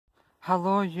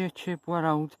Hello YouTube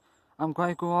world, I'm going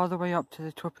to go all the way up to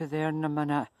the top of there in a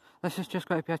minute. This is just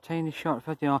going to be a tiny short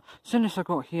video. As soon as I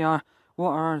got here,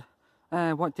 what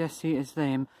do I see is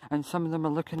them, and some of them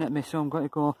are looking at me, so I'm going to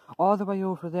go all the way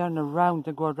over there and around,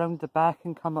 and go around the back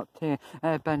and come up to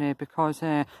Binny, because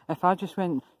if I just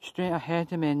went straight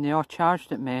ahead of me and they all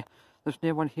charged at me, there's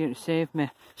no one here to save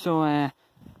me. So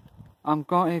I'm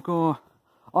going to go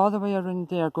all the way around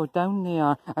there, go down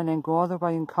there, and then go all the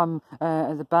way and come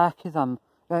at the back of them.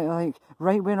 Like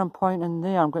right where I'm pointing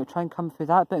there, I'm going to try and come through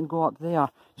that bit and go up there,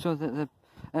 so that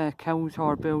the cows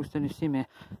or bulls didn't see me.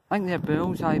 I think they're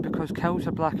bulls, because cows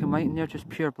are black and white and they're just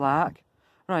pure black.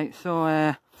 Right,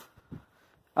 so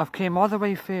I've came all the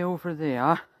way through over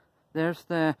there. There's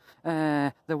the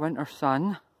winter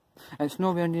sun. It's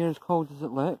nowhere near as cold as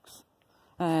it looks.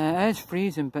 It is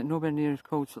freezing, but nowhere near as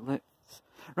cold as it looks.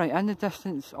 Right, in the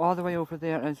distance, all the way over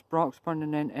there is Broxburn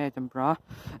and then Edinburgh.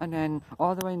 And then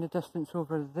all the way in the distance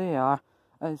over there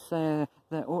is the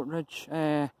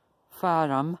Oakridge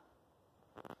Farm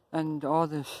and all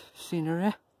this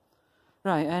scenery.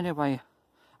 Right, anyway,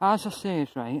 as I said,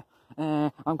 right,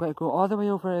 I'm going to go all the way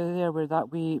over there where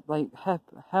that wee, like,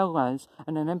 hill is.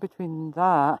 And then in between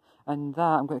that and that,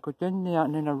 I'm going to go down there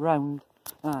and then around.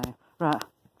 Aye, right.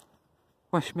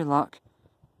 Wish me luck.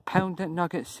 Pound it,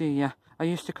 nuggets, see ya. I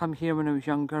used to come here when I was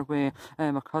younger with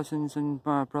my cousins and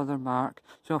my brother Mark,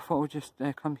 so I thought I would just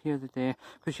come here today,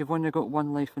 because you've only got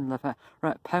one life and live it.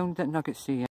 Right, pound it, nuggets, see ya.